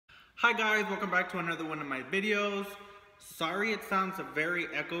Hi guys, welcome back to another one of my videos. Sorry it sounds very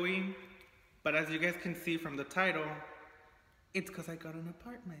echoey, but as you guys can see from the title, it's because I got an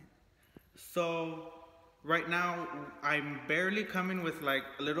apartment. So right now I'm barely coming with like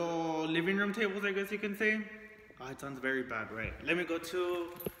little living room tables, I guess you can say. Oh, it sounds very bad, right? Let me go to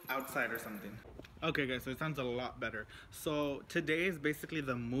outside or something. Okay guys, so it sounds a lot better. So today is basically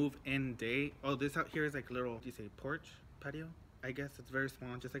the move-in day. Oh, this out here is like a little, do you say porch, patio? I guess it's very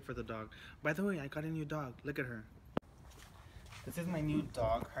small, just like for the dog. By the way, I got a new dog. Look at her. This is my new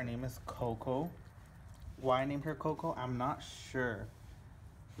dog. Her name is Coco. Why I named her Coco, I'm not sure.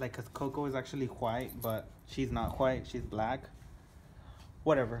 Like, cause Coco is actually white, but she's not white. She's black.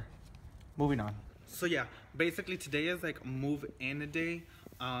 Whatever. Moving on. So yeah, basically today is like move-in day.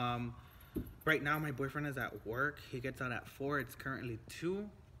 Right now my boyfriend is at work. He gets out at 4. It's currently 2.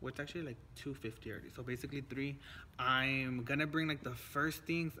 Well, it's actually like 2:50 already, so basically 3. I'm gonna bring like the first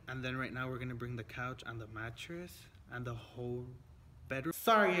things, and then right now we're gonna bring the couch and the mattress and the whole bedroom.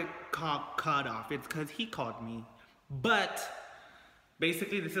 Sorry it got cut off, it's because he called me. But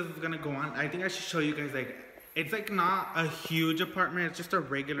basically this is what's gonna go on. I think I should show you guys, like, it's like not a huge apartment, it's just a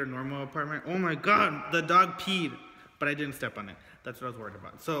regular normal apartment. Oh my god, the dog peed, but I didn't step on it. That's what I was worried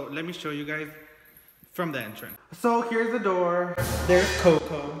about. So let me show you guys from the entrance. So here's the door. There's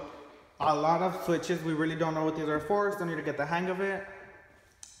Coco. A lot of switches. We really don't know what these are for, so I need to get the hang of it.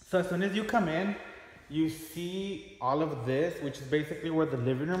 So as soon as you come in, you see all of this, which is basically where the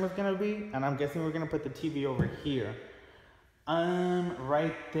living room is gonna be. And I'm guessing we're gonna put the TV over here.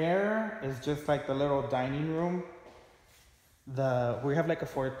 Right there is just like the little dining room. We have like a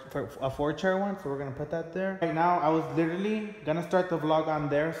four chair one, so we're gonna put that there. Right now, I was literally gonna start the vlog on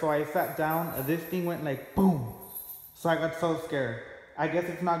there, so I sat down. This thing went like boom, so I got so scared. I guess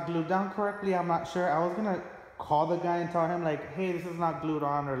it's not glued down correctly. I'm not sure. I was gonna call the guy and tell him like, hey, this is not glued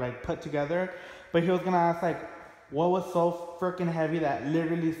on or like put together, but he was gonna ask like, what was so freaking heavy that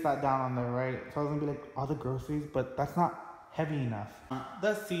literally sat down on there, right? So I was gonna be like, all the groceries, but that's not heavy enough.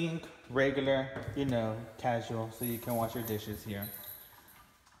 The sink, regular, you know, casual, so you can wash your dishes here.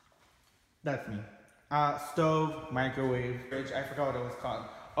 That's me. Stove, microwave, fridge, I forgot what it was called.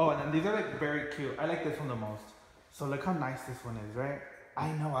 Oh, and then these are like very cute. I like this one the most. So look how nice this one is, right? I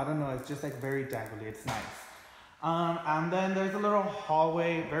don't know, it's just like very daggly, it's nice. And then there's a little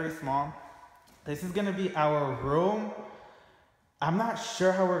hallway, very small. This is gonna be our room. I'm not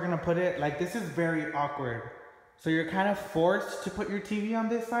sure how we're gonna put it. Like, this is very awkward. So you're kind of forced to put your TV on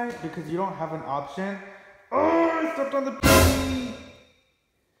this side because you don't have an option. Oh, I stepped on the TV.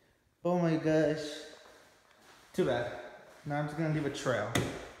 Oh my gosh. Too bad. Now I'm just gonna leave a trail.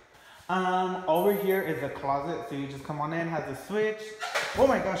 Over here is a closet, so you just come on in, has a switch. Oh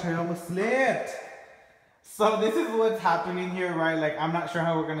my gosh, I almost slipped. So this is what's happening here, right? Like, I'm not sure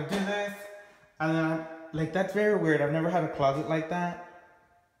how we're gonna do this. And then, like, that's very weird. I've never had a closet like that.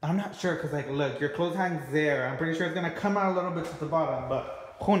 I'm not sure, because, like, look, your clothes hangs there. I'm pretty sure it's going to come out a little bit to the bottom,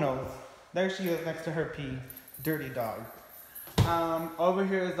 but who knows? There she is next to her pee. Dirty dog. Over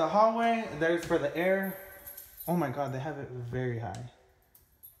here is the hallway. There's for the air. Oh, my God, they have it very high.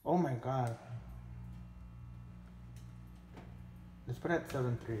 Oh, my God. Let's put it at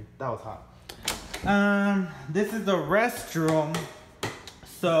 7.3. That was hot. This is the restroom.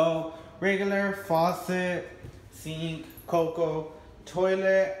 So, regular faucet, sink, Coco,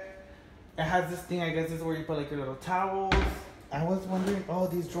 toilet. It has this thing, I guess this is where you put like your little towels. I was wondering, oh,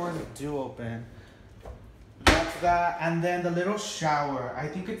 these drawers do open. That's that. And then the little shower. I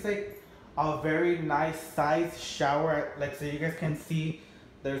think it's like a very nice size shower. Like, so you guys can see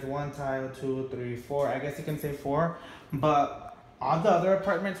there's 1 tile, 2, 3, 4. I guess you can say 4. But all the other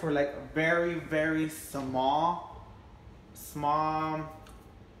apartments were like very, very small.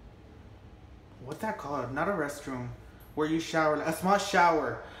 What's that called? Not a restroom. Where you shower, like a small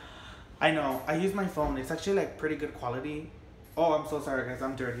shower. I know, I use my phone. It's actually like pretty good quality. Oh, I'm so sorry guys,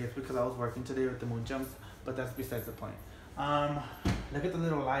 I'm dirty. It's because I was working today with the moon jumps, but that's besides the point. Look at the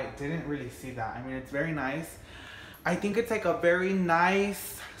little light. Didn't really see that. I mean, it's very nice. I think it's like a very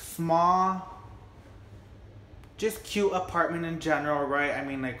nice, small, just cute apartment in general, right? I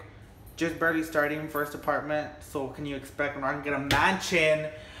mean, like, just barely starting first apartment. So can you expect we're not gonna get a mansion?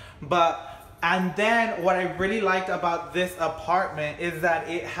 And then what I really liked about this apartment is that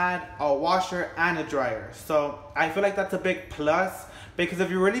it had a washer and a dryer. So I feel like that's a big plus, because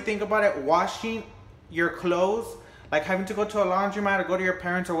if you really think about it, washing your clothes, like having to go to a laundromat or go to your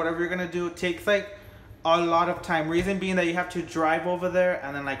parents or whatever you're gonna do, takes like a lot of time. Reason being that you have to drive over there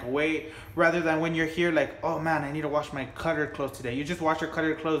and then like wait, rather than when you're here like, oh man, I need to wash my colored clothes today. You just wash your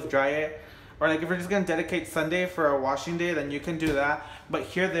colored clothes, dry it, or like if you're just gonna dedicate Sunday for a washing day, then you can do that. But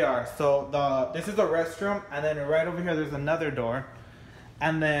here they are. So this is the restroom, and then right over here there's another door,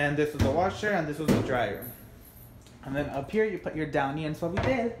 and then this is the washer, and this was the dryer, and then up here you put your downy and suave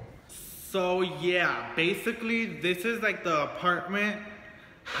bed. So yeah, basically this is like the apartment.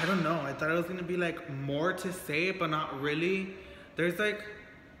 I don't know, I thought it was gonna be like more to say, but not really. There's like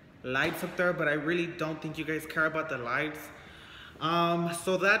lights up there, but I really don't think you guys care about the lights.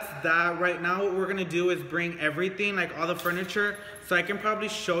 So that's that. Right now what we're gonna do is bring everything, like all the furniture, so I can probably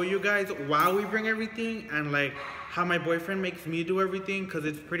show you guys while we bring everything, and like how my boyfriend makes me do everything, because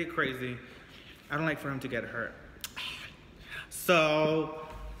it's pretty crazy. I don't like for him to get hurt. So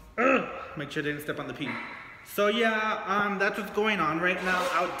make sure they didn't step on the pee. So yeah, that's what's going on right now.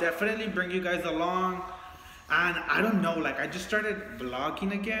 I'll definitely bring you guys along. And I don't know, like I just started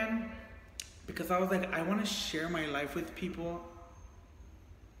vlogging again because I was like, I want to share my life with people.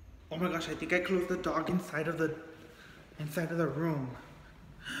 Oh my gosh, I think I closed the dog inside of the room.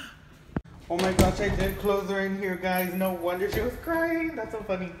 Oh my gosh, I did close her in here, guys. No wonder she was crying. That's so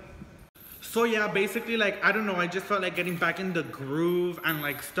funny. So yeah, basically, like, I don't know, I just felt like getting back in the groove and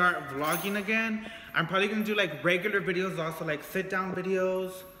like start vlogging again. I'm probably gonna do like regular videos, also like sit down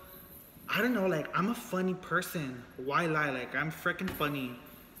videos. I don't know, like I'm a funny person. Why lie? Like I'm freaking funny.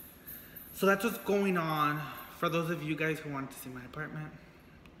 So that's what's going on for those of you guys who want to see my apartment.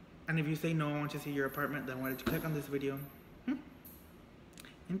 And if you say no, I want to see your apartment, then why did you click on this video?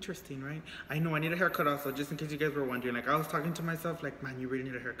 Interesting, right? I know I need a haircut also, just in case you guys were wondering. Like I was talking to myself like, man, you really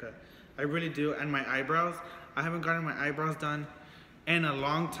need a haircut. I really do. And my eyebrows, I haven't gotten my eyebrows done in a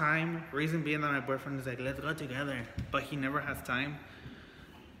long time. Reason being that my boyfriend is like, let's go together, but he never has time.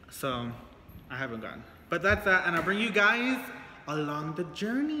 So I haven't gone. But that's that, and I'll bring you guys along the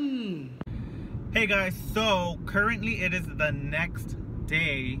journey. Hey guys, so currently it is the next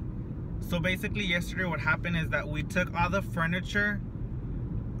day. So basically yesterday what happened is that we took all the furniture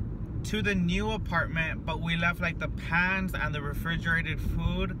to the new apartment, but we left like the pans and the refrigerated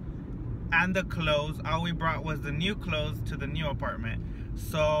food and the clothes. All we brought was the new clothes to the new apartment.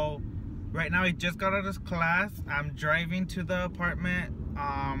 So right now I just got out of class. I'm driving to the apartment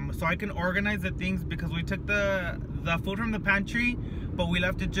so I can organize the things, because we took the food from the pantry, but we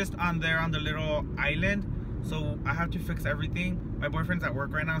left it just on there on the little island. So I have to fix everything. My boyfriend's at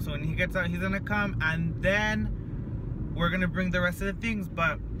work right now, so when he gets out, he's gonna come, and then we're gonna bring the rest of the things.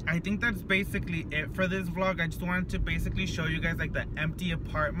 But I think that's basically it for this vlog. I just wanted to basically show you guys like the empty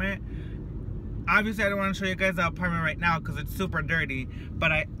apartment. Obviously I don't want to show you guys the apartment right now because it's super dirty,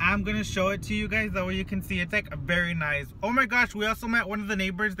 but I am going to show it to you guys, that way you can see it's like very nice. Oh my gosh, we also met one of the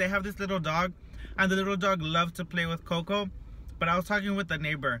neighbors. They have this little dog, and the little dog loves to play with Coco. But I was talking with the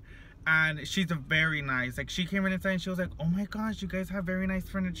neighbor, and she's very nice. Like she came in inside and she was like, oh my gosh, you guys have very nice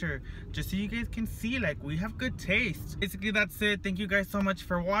furniture. Just so you guys can see, like we have good taste. Basically that's it. Thank you guys so much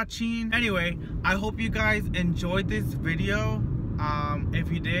for watching. Anyway, I hope you guys enjoyed this video.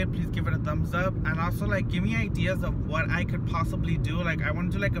 If you did, please give it a thumbs up, and also like give me ideas of what I could possibly do. Like I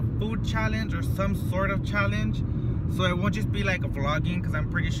want to do like a food challenge or some sort of challenge, so it won't just be like a vlogging, because I'm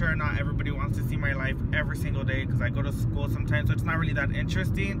pretty sure not everybody wants to see my life every single day, because I go to school sometimes, so it's not really that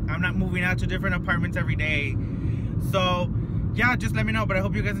interesting. I'm not moving out to different apartments every day. So yeah, just let me know. But I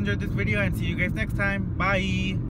hope you guys enjoyed this video, and see you guys next time. Bye.